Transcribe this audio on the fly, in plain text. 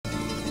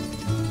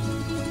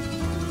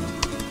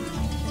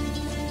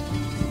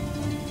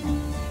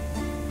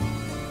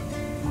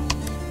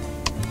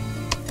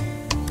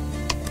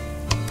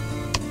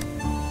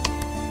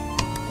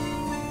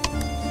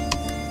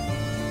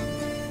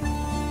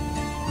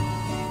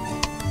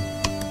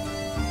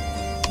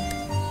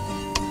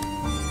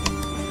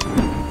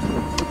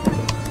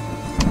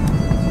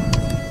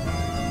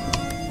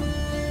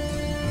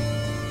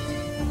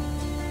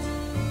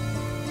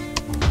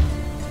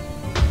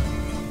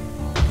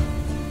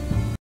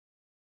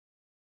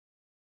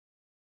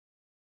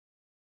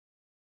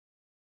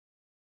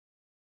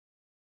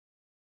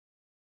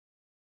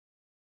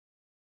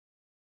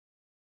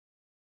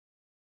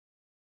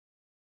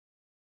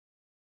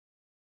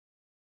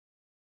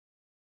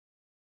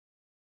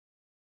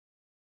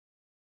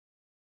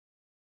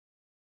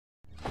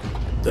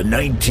The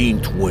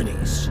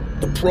 1920s,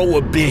 the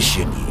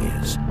Prohibition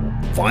years.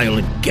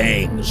 Violent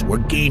gangs were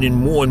gaining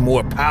more and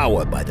more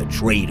power by the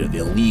trade of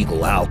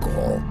illegal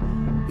alcohol.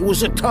 It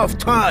was a tough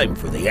time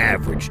for the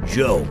average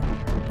Joe,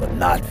 but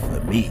not for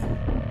me.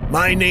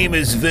 My name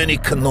is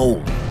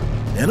Cannoli,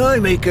 and I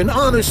make an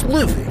honest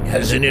living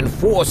as an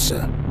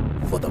enforcer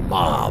for the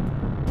mob.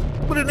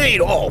 But it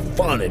ain't all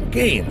fun and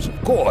games,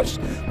 of course.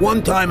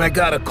 One time I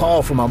got a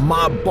call from a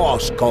mob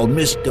boss called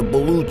Mr.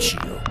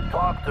 Belluccio.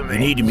 He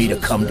needed me to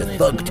come to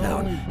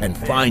Thugtown and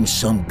find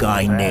some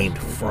guy named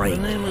Frank.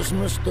 My name is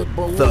Mr.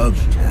 Belluccio.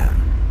 Thugtown.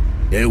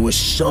 There was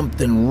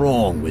something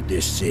wrong with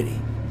this city.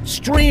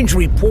 Strange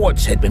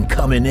reports had been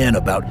coming in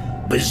about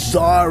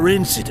bizarre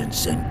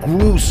incidents and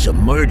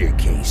gruesome murder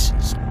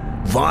cases.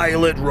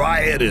 Violent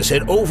rioters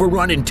had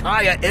overrun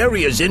entire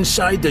areas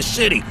inside the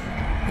city,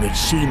 and it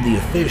seemed the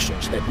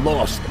officials had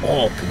lost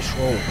all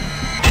control.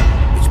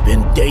 It's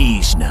been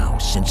days now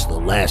since the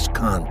last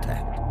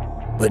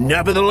contact, but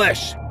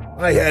nevertheless,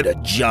 I had a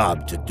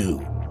job to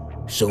do.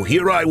 So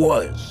here I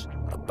was,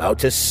 about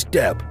to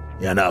step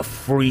in a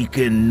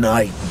freaking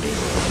nightmare.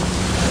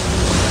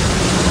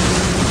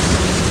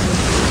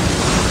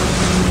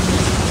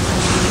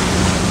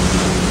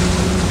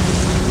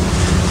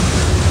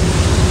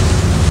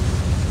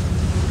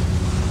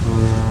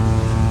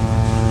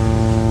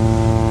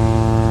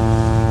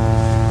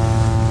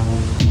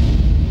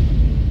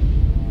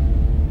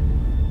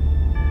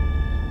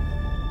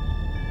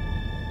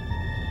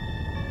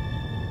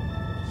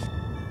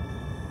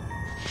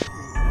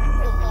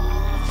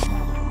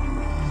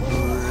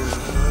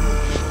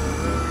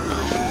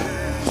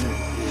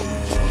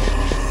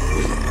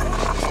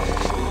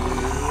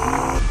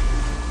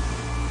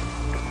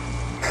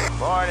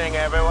 Morning,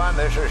 everyone.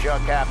 This is your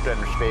captain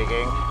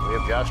speaking.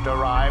 We've just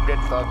arrived at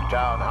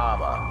Thugtown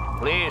Harbor.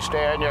 Please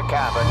stay in your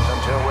cabins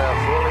until we're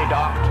fully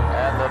docked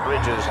and the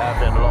bridges have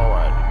been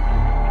lowered.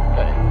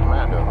 Hey,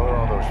 Commander, who are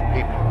all those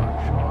people on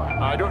shore?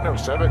 I don't know,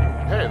 sir, but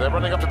hey, they're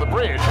running up to the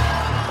bridge.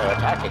 They're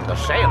attacking the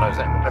sailors.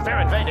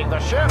 They're invading the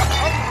ship.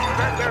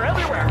 They're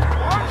everywhere.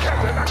 Look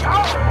at them.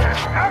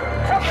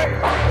 Help me!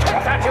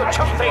 Take that, you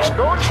chump-faced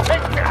goons!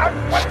 Take me out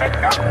with the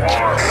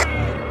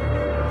gun!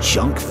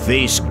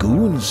 Junk-faced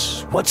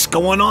goons? What's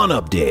going on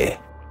up there?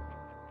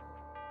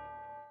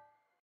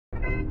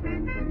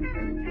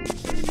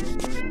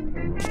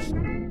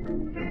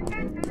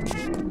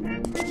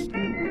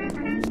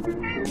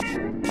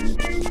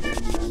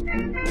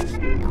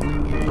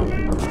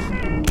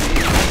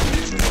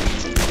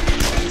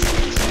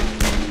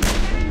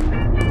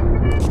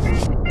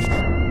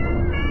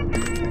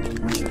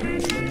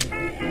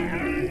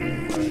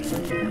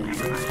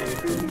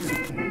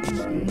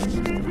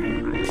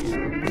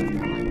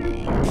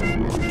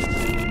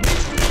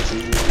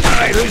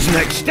 Who's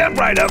next? Step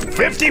right up.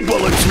 50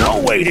 bullets,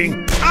 no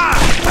waiting.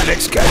 Ah! My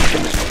next guy.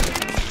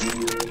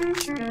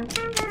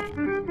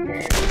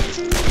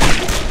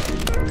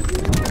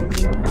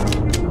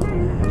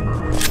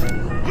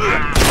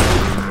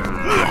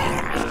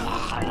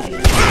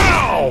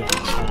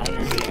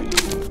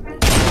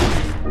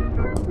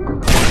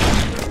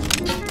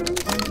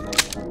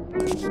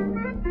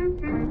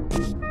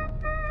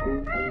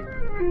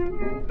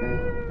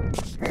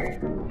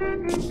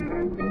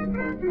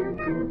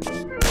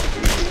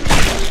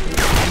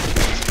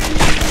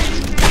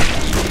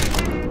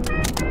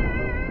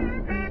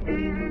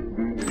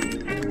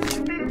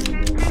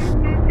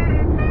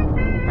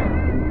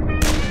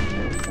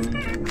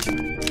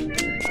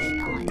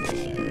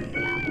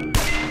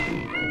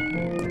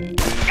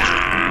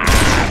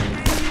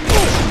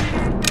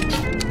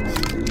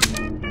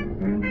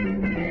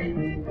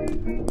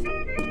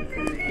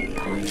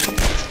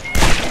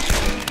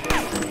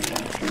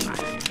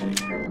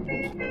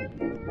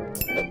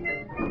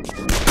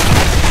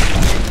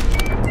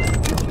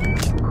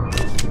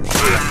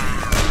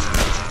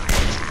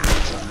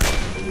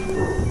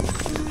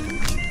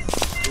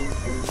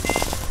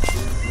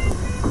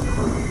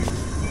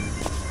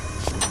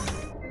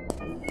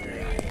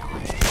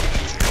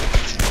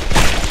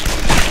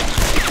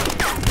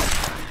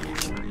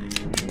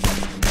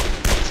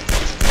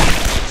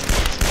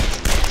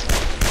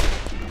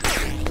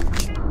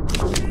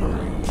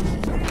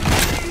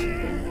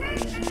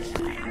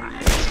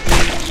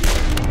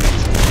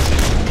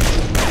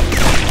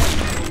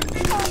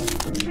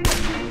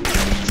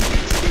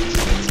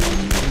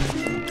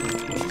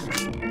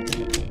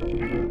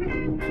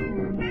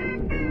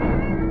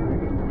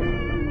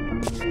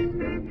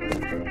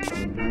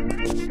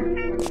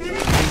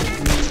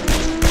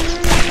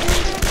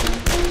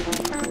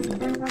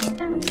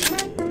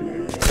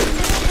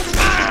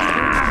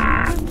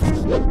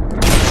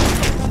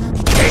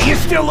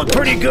 Still look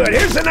pretty good.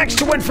 Here's the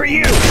next one for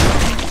you.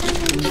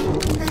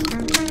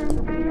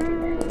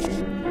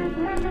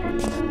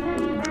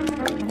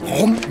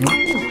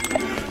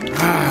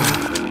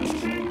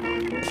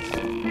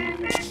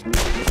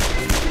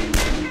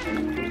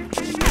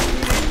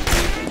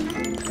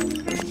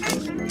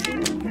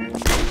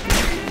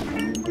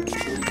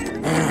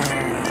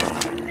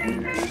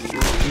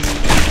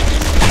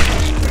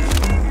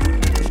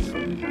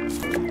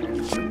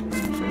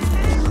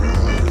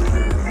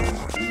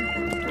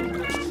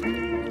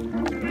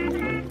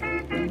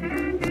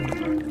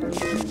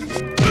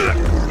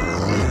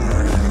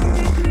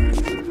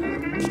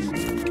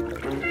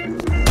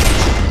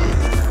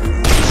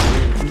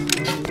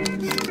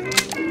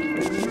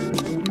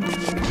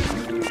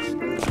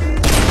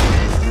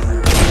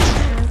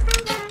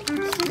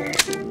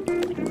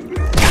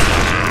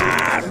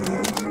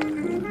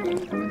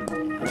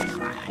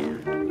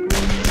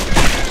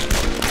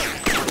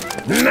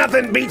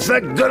 Nothing beats the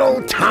good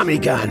old Tommy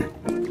gun.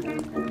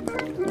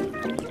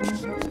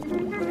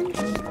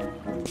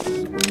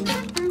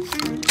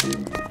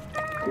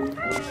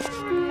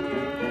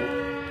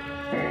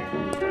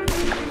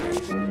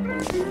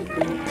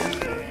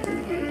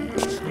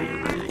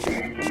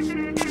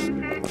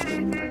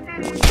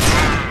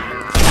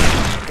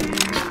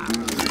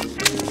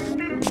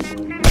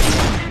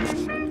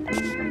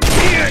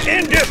 Here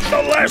endeth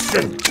the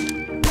lesson.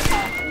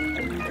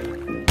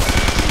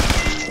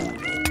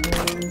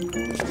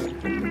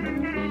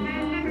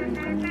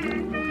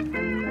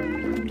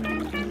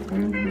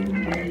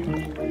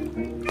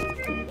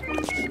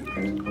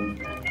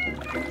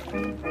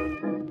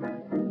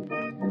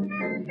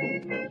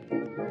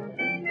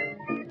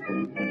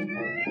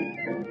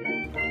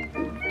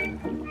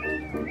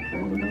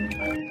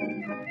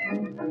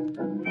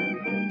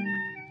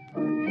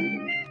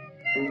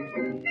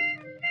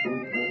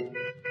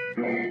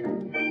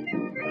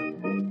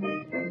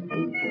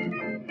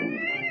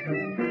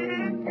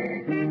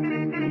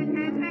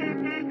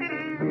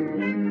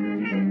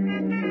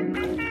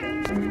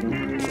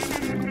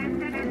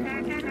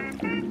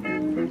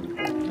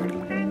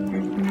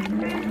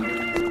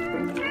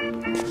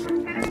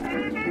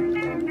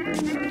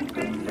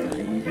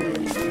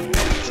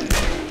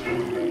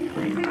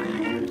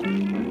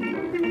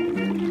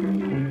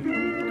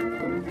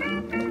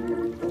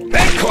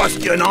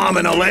 Cost you an arm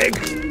and a leg,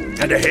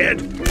 and a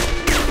head.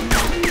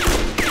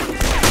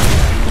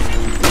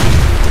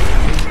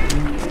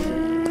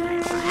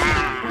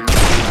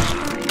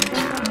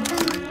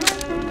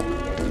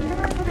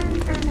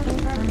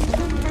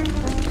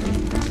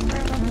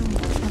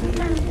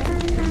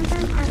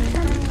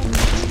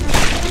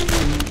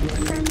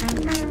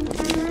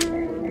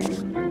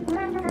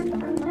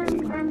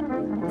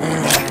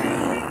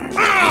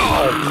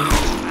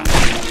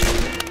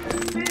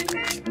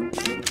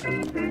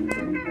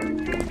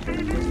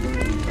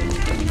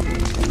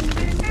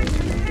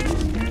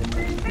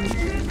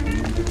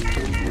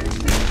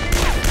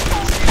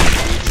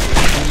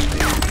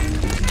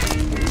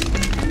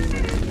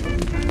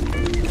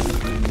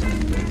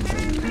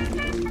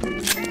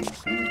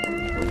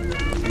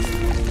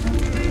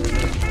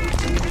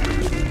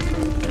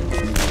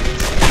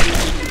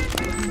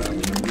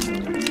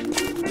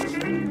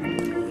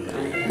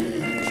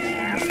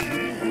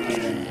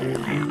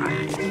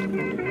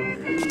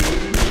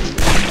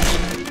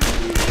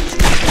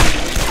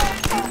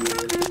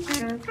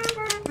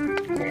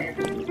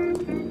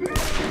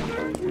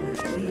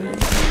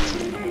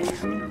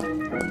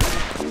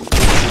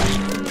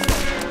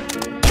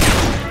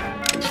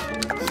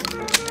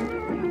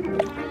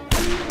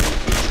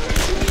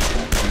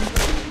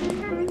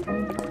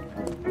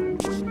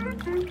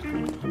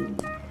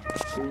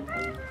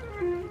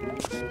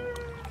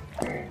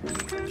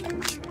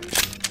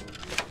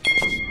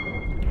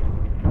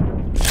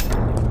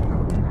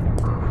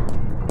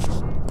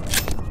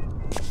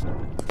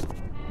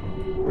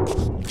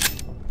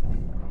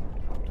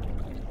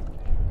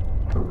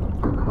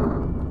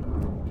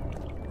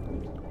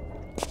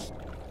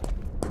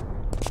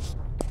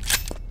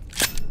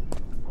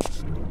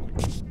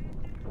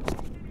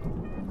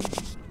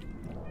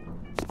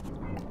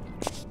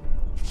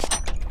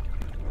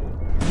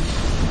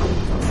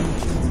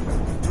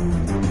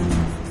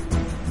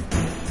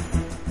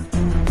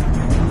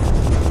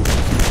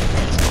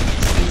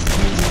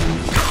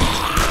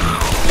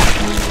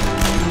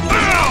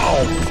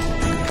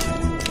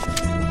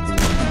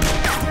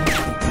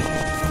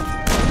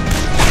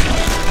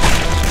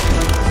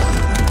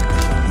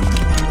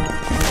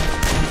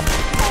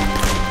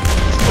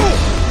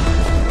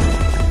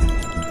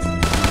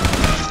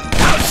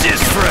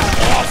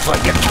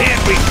 You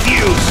can't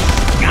refuse!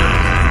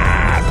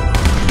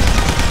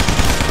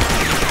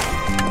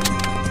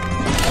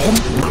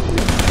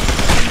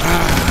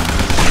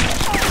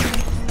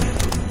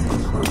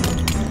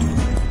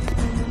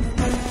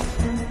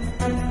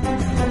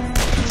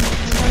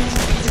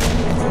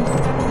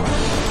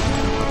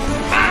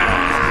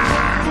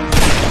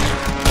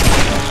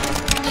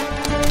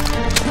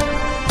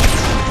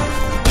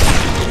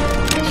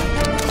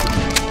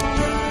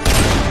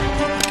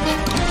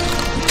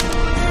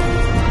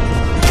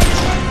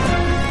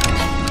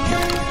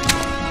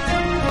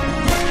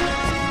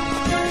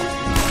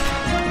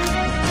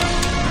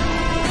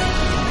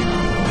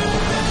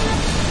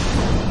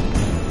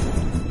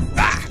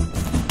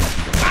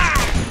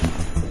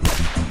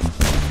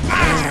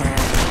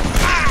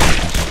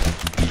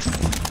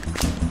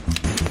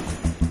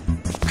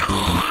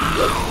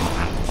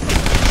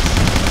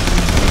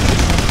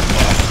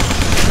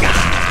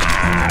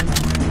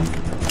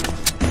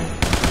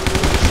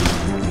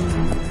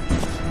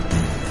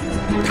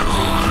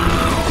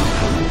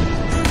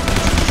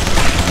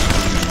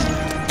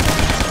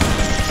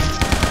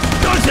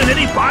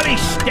 Anybody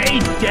stay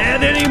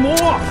dead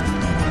anymore?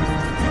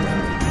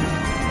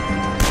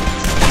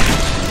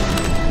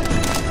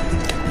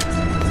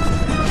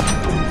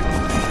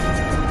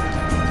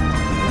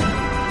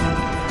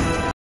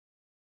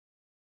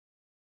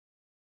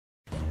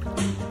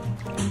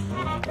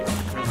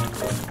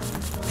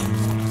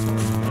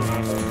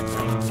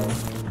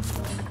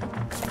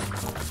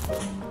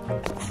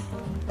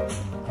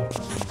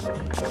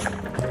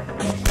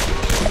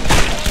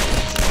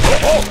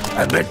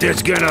 I bet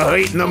that's gonna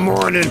hurt in the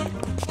morning.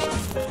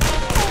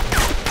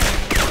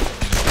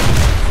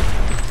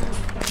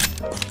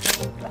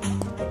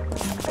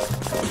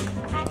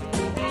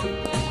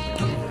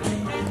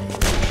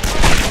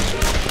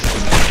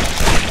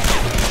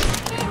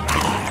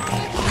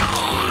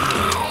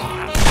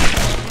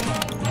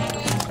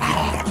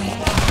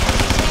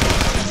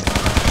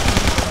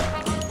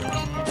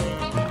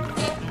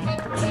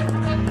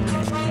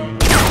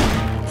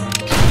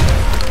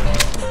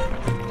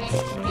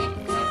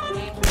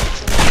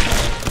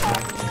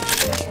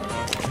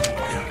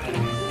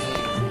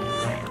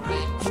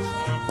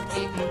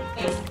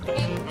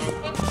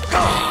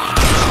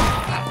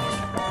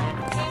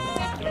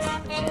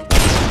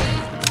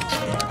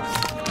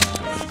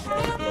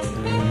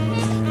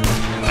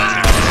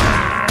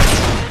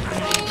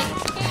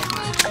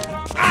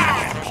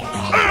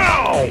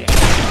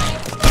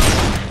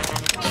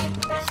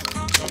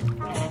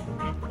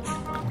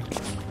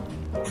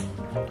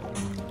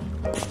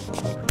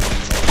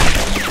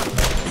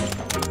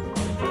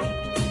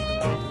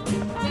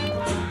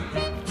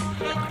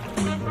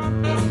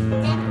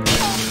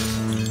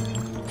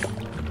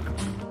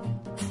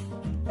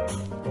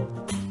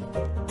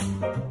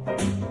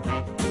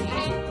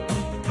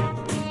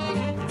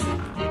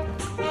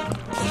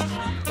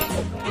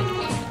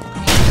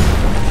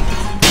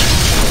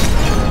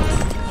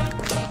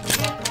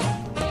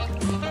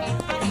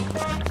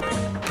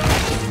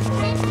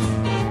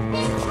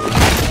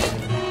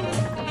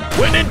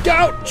 When in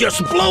doubt,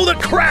 just blow the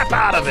crap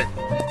out of it!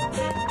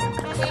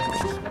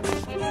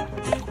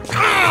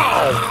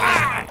 Ow!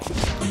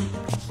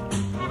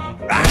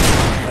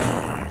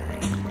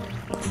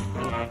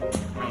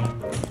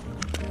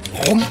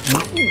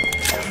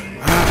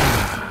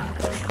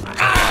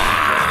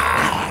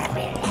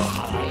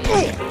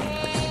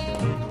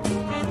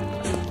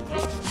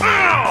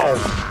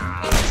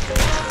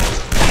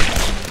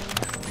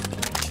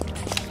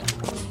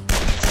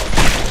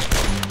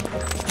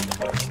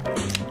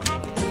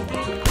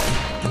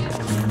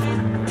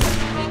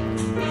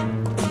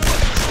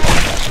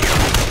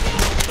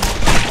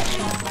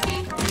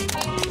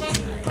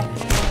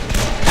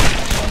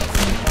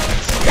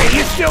 Hey,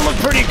 you still look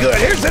pretty good.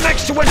 Here's the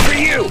next one for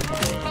you.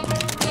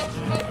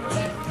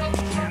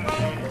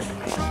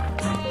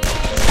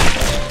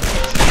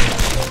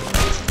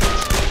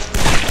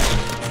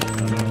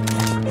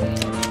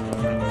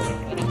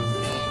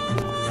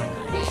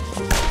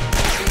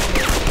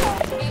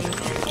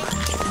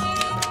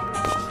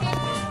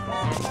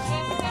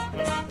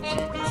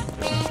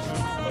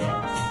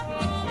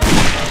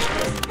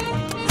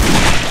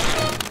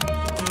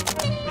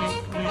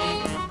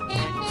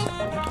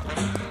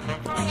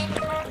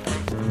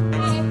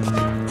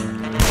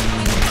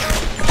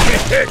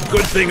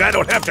 Good thing I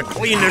don't have to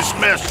clean this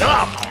mess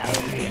up.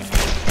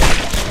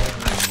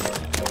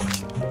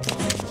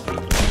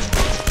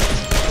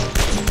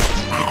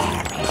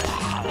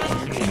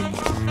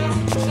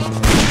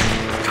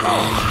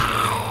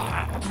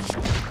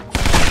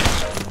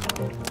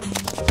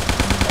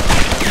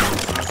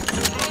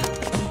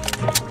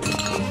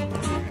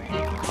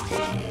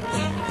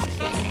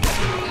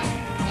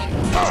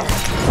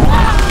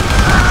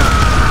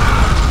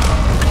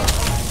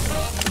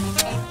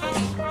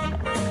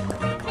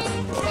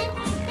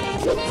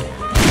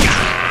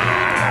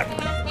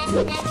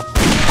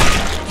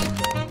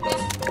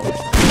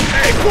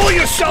 Hey, pull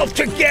yourself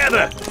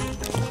together!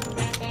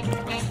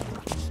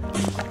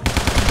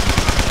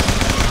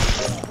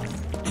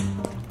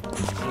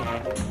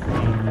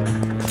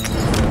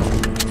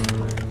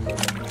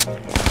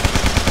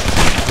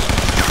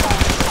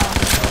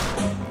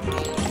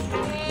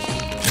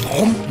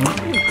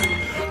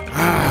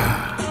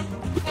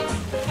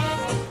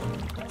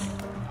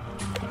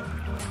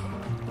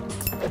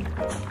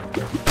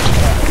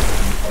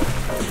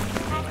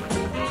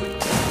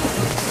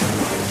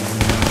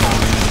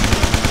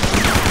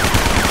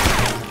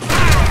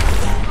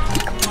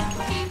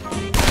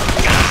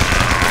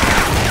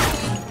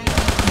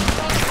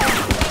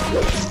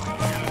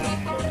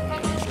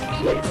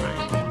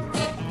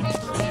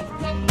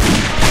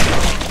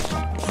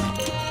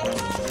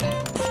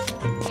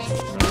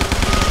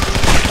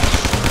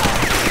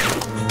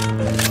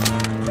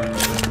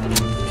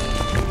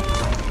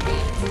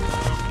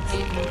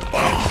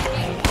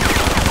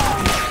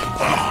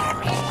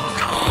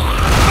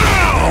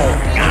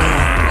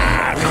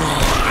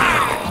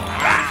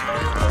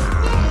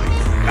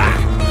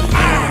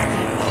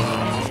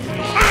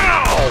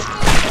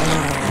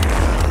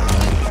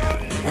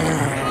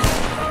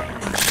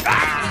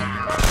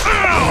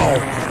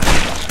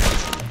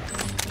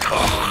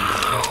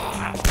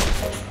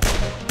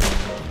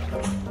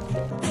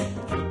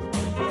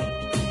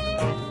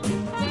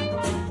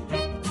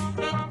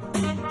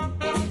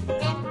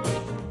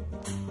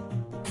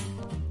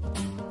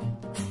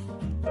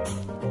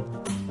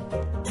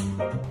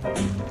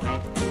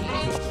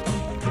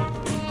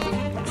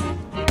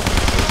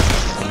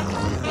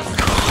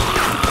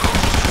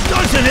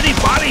 Doesn't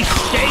anybody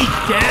stay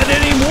dead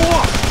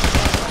anymore?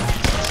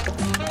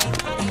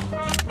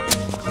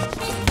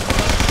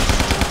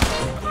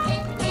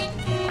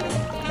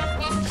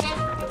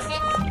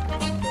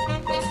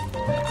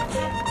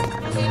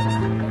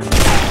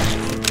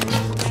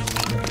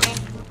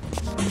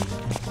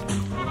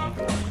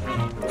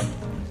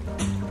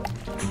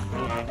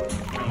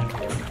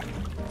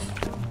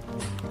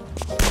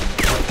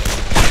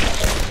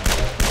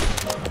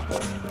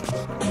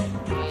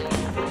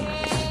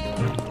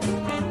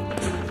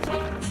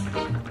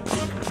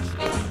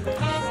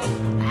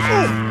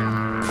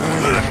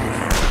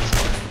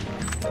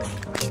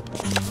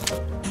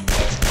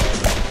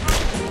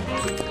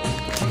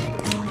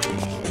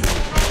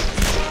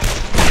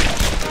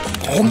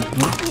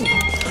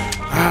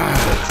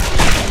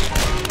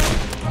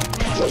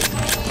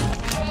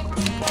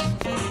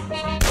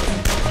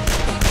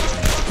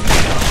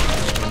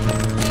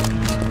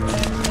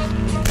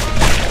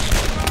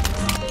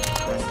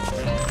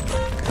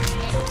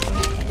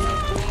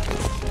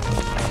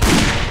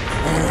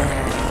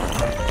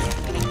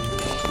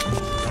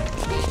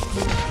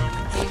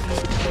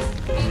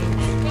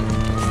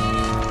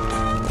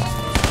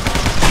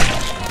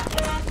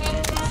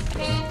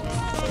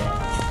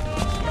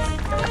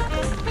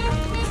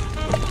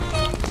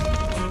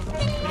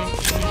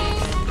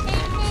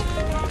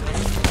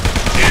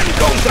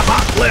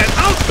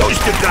 Out goes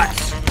the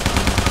guts!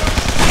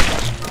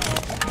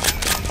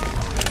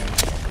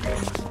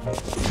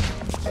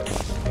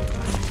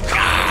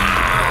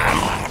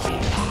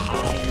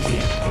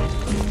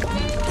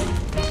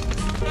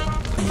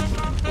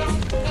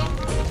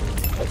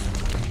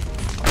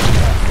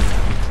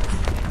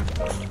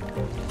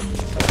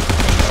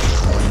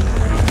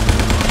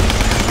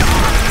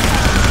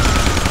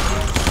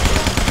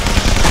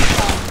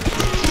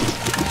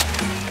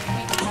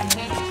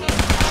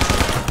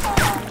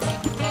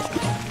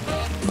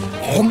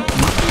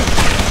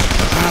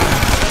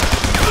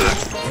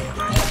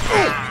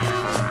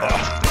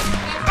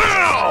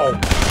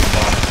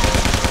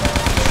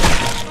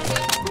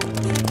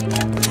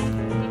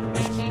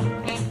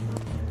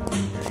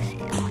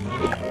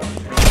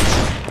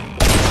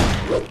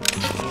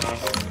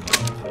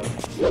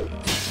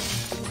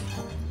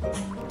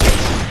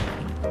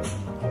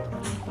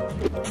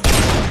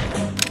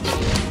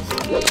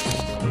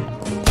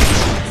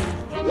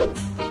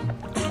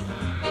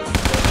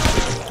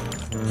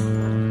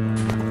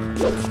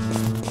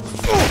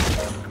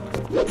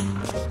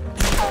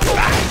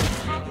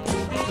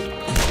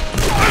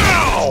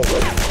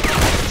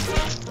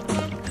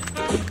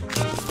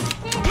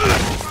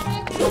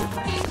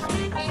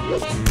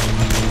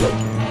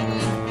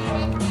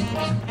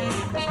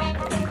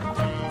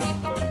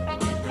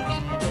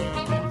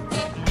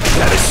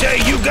 Gotta say,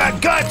 you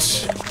got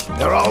guts!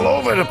 They're all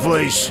over the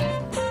place.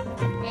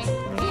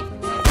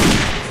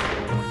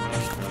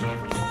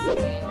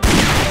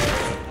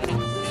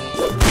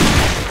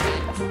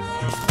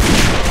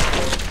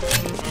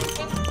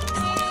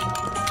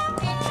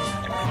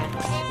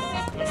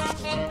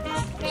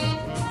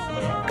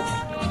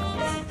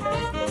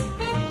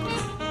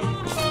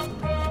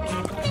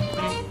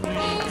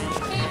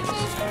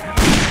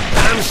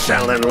 I'm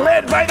selling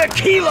lead by the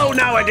kilo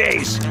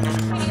nowadays!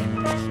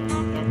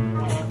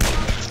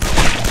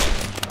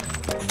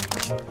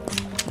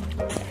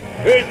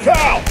 Hey,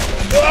 pal!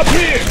 Up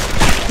here!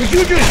 Could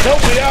you just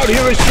help me out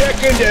here a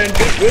second and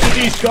get rid of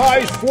these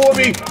guys for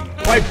me?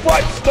 My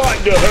butt's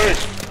starting to hurt.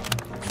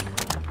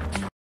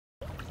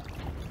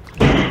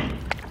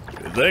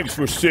 Thanks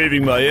for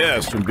saving my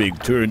ass from being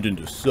turned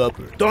into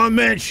supper. Don't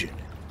mention.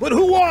 But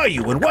who are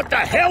you and what the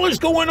hell is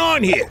going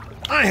on here?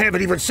 I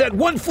haven't even set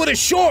 1 foot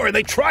ashore and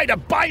they try to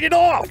bite it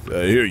off.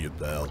 I hear you,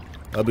 pal.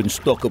 I've been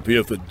stuck up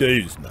here for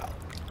days now.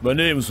 My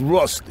name's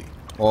Rusty.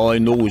 All I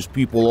know is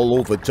people all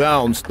over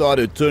town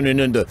started turning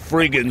into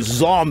friggin'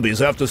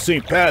 zombies after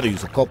St.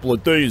 Patty's a couple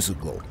of days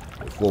ago.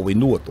 Before we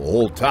knew it, the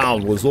whole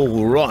town was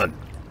overrun.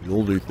 The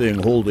only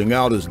thing holding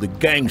out is the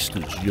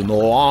gangsters, you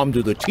know, armed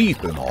to the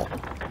teeth and all.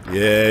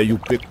 Yeah, you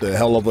picked a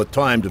hell of a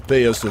time to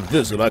pay us a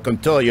visit, I can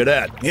tell you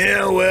that.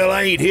 Yeah, well,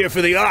 I ain't here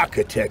for the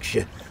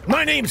architecture.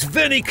 My name's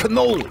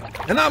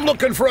Cannoli, and I'm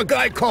looking for a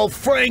guy called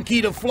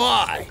Frankie the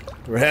Fly.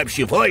 Perhaps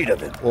you've heard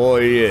of him. Oh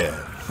yeah,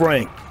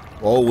 Frank.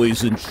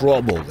 Always in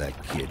trouble, that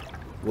kid.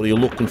 What are you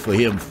looking for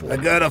him for? I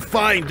gotta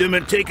find him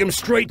and take him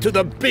straight to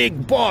the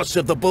big boss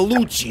of the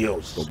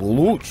Belluccios. The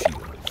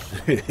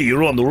Belluccios?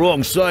 You're on the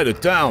wrong side of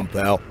town,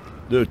 pal.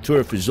 Their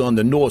turf is on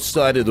the north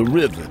side of the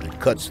river that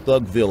cuts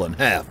Thugville in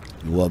half.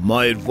 You want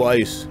my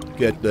advice?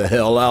 Get the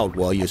hell out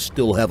while you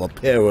still have a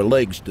pair of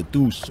legs to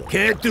do so.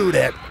 Can't do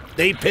that.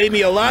 They pay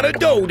me a lot of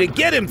dough to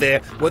get him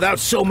there without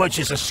so much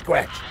as a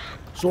scratch.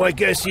 So I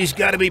guess he's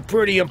gotta be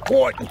pretty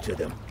important to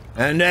them.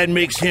 And that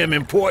makes him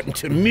important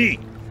to me.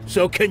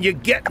 So can you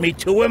get me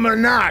to him or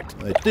not?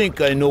 I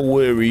think I know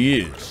where he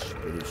is,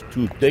 but it's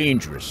too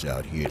dangerous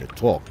out here to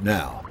talk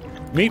now.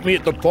 Meet me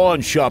at the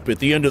pawn shop at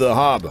the end of the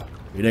harbor.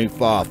 It ain't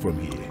far from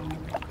here.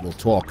 We'll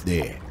talk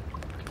there.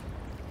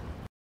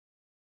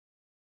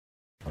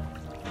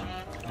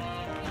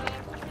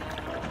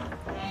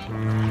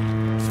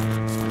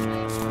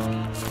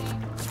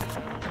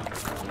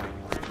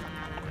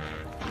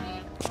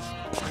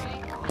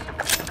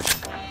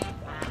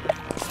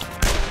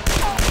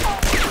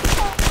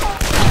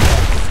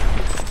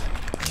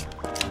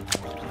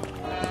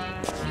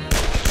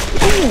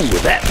 Ooh,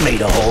 that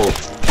made a hole.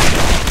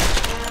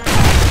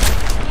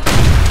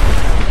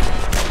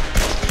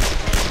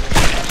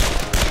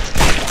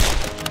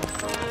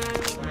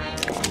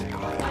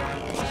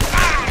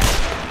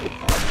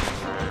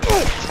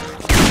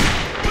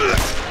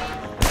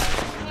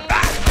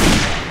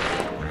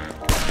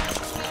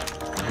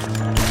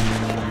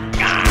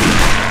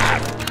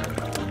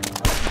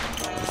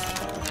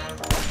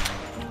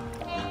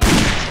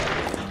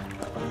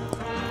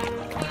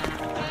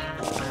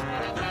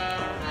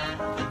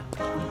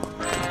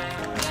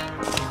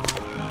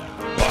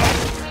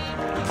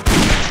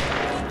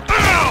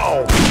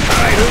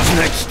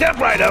 Step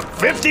right up,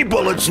 50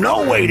 bullets,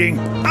 no waiting.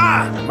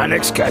 Ah, my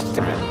next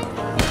customer.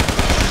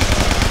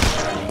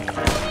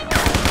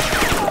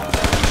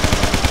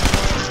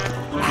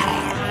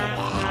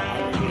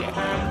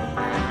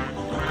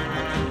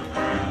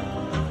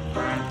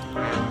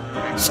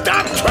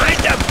 Stop trying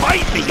to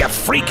bite me, you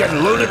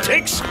freaking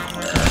lunatics!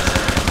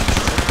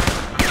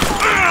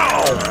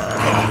 Ow!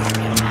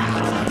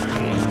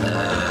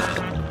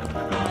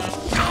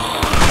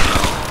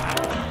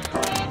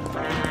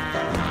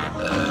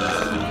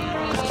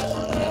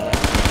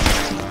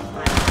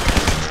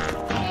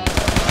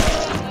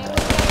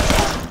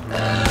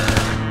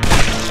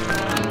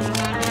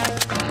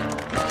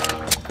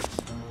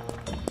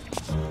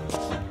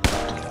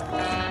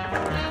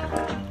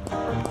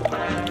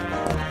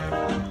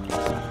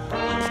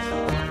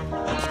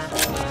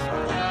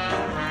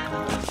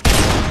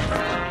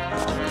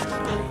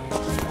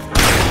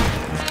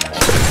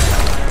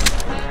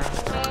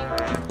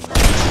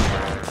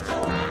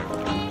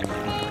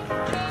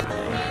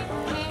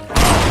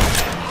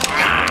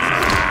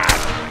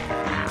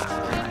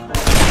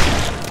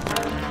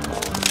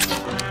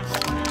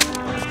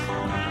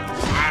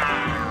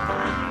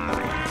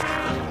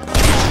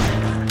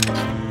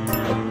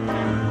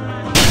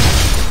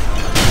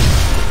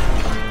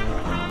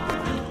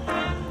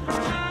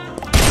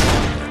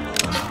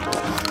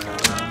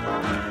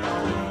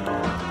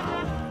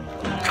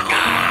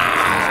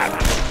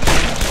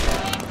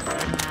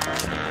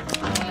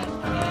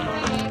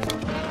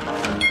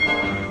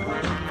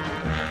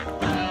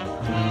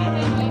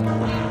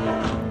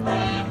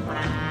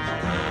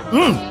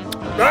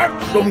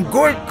 That's some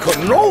good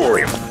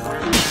cannoli.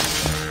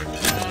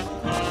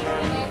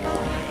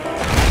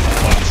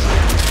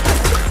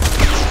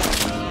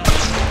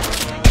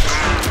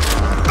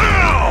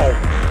 Ow!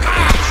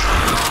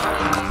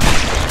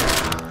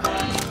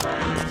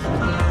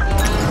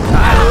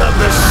 I love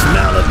the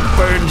smell of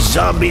burned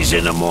zombies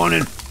in the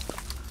morning.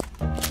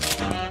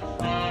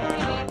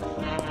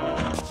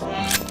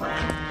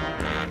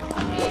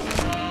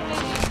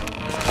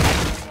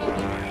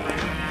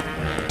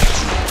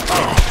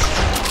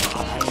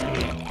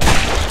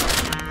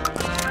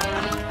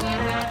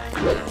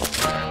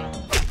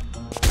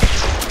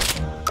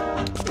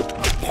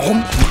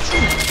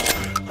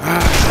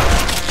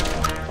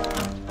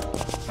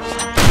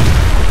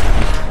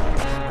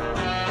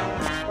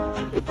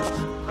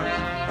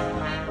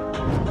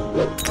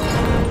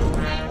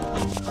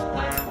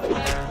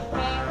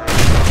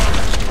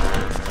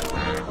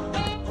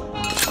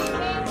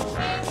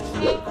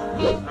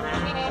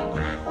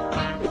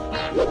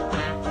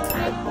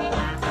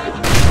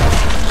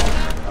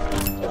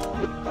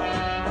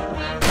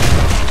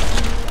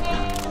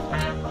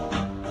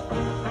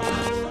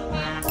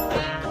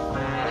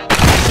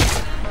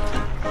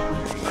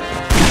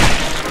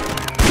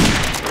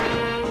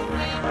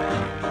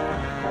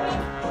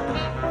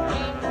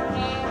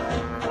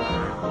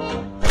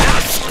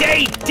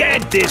 Stay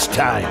dead this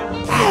time!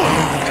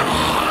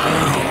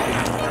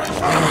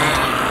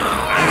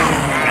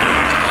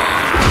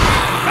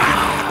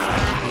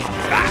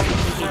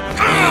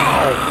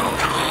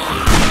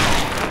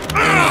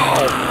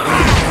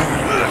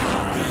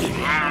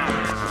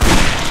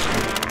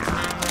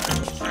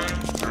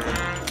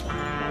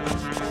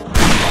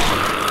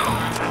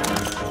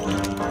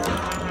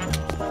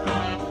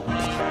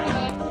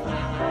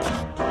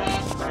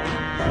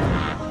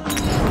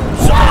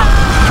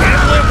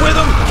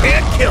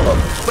 Kill him,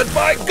 but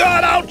by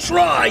God, I'll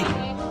try!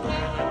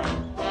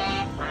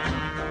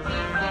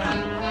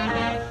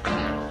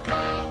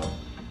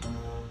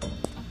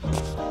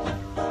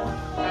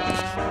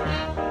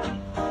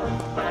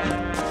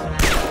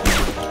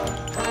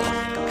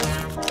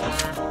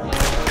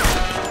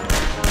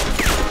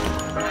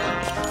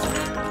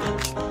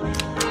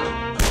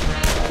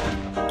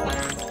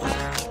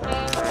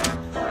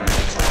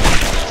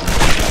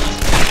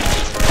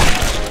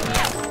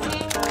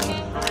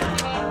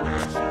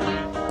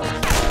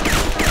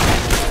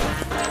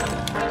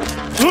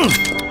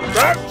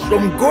 That's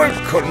some good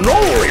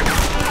cannoli!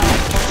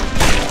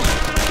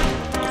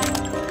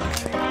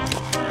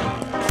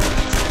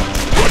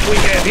 What we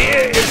have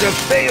here is a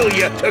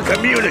failure to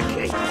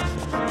communicate.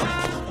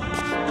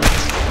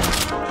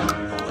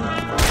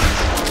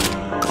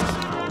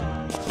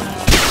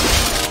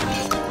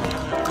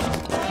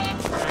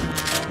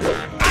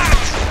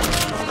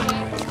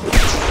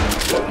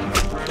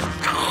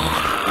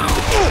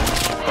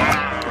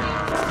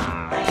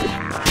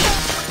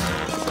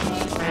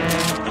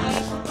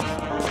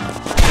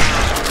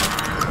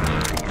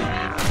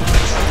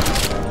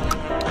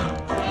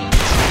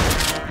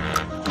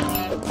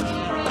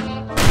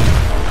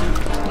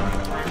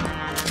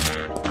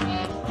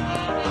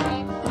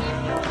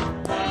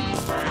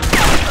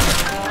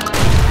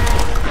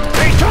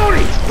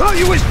 thought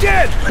you was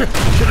dead!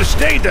 Should have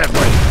stayed that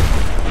way.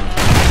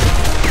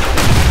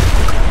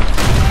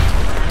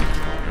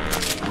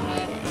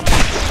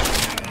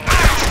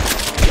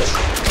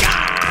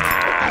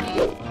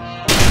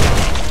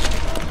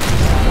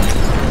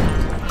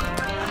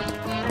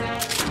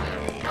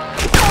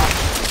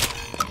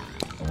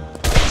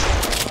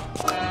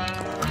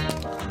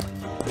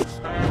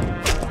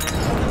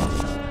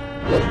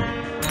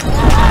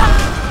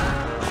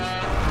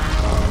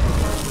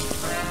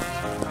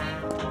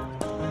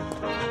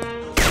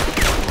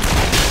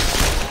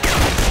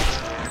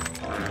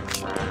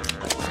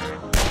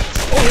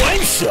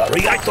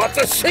 sorry. I thought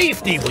the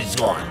safety was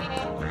on.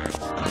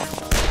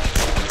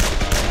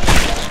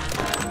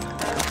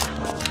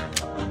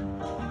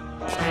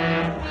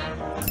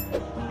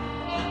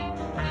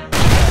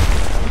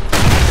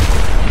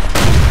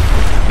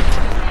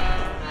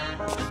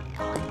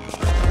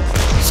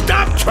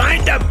 Stop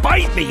trying to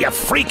bite me, you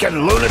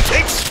freaking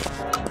lunatics!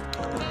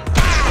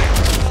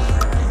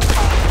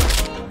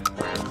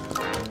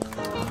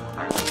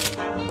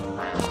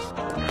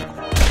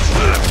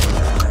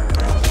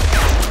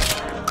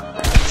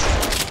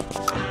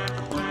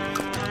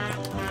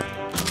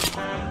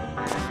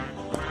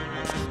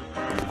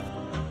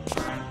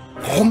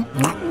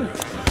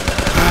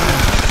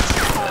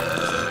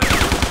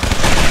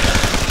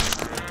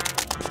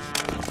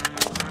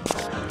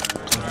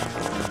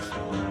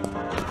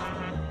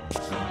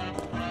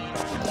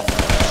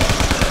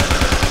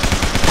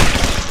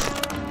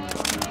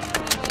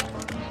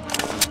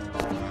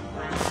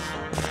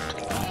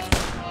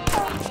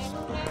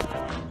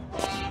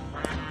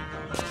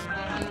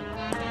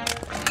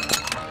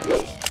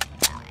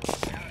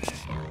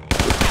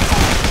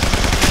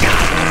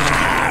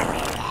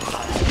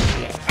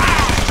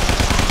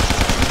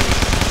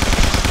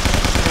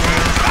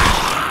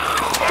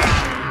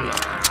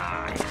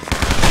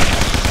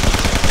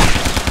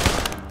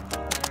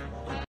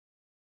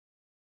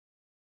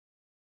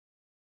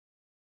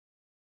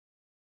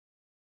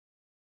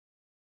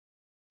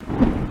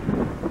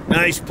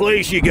 Nice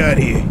place you got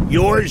here.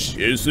 Yours?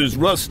 It says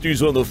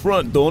Rusty's on the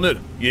front, don't it?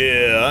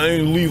 Yeah, I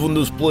ain't leaving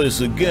this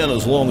place again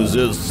as long as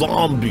there's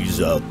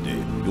zombies out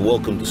there. You're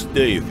welcome to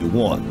stay if you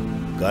want.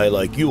 A guy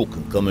like you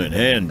can come in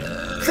handy.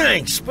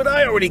 Thanks, but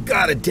I already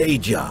got a day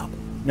job.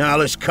 Now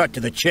let's cut to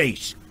the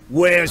chase.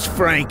 Where's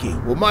Frankie?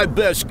 Well, my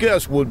best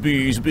guess would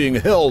be he's being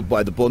held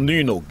by the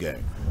Bonino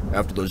gang.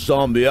 After the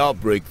zombie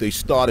outbreak, they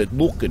started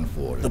looking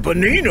for him. The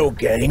Bonino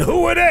gang?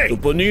 Who are they? The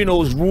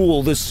Boninos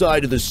rule this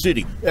side of the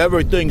city,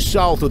 everything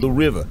south of the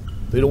river.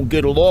 They don't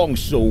get along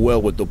so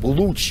well with the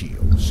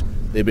Belluccios.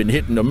 They've been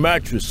hitting the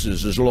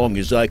mattresses as long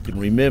as I can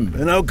remember.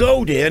 And I'll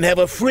go there and have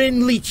a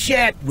friendly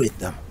chat with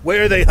them.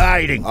 Where are they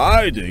hiding?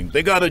 Hiding?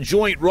 They got a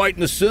joint right in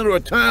the center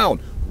of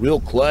town. Real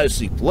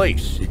classy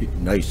place.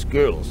 Nice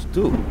girls,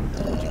 too.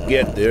 To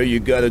get there, you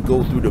gotta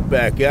go through the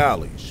back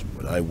alleys.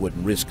 But I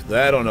wouldn't risk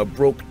that on a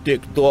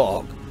broke-dick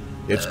dog.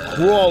 It's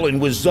crawling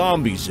with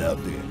zombies out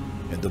there.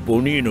 And the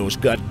Boninos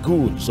got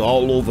goons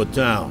all over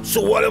town. So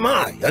what am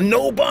I, a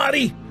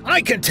nobody? I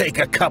can take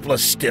a couple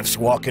of stiffs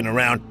walking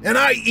around, and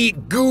I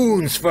eat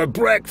goons for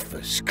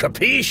breakfast,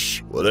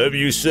 capiche? Whatever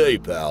you say,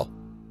 pal.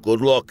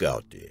 Good luck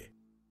out there.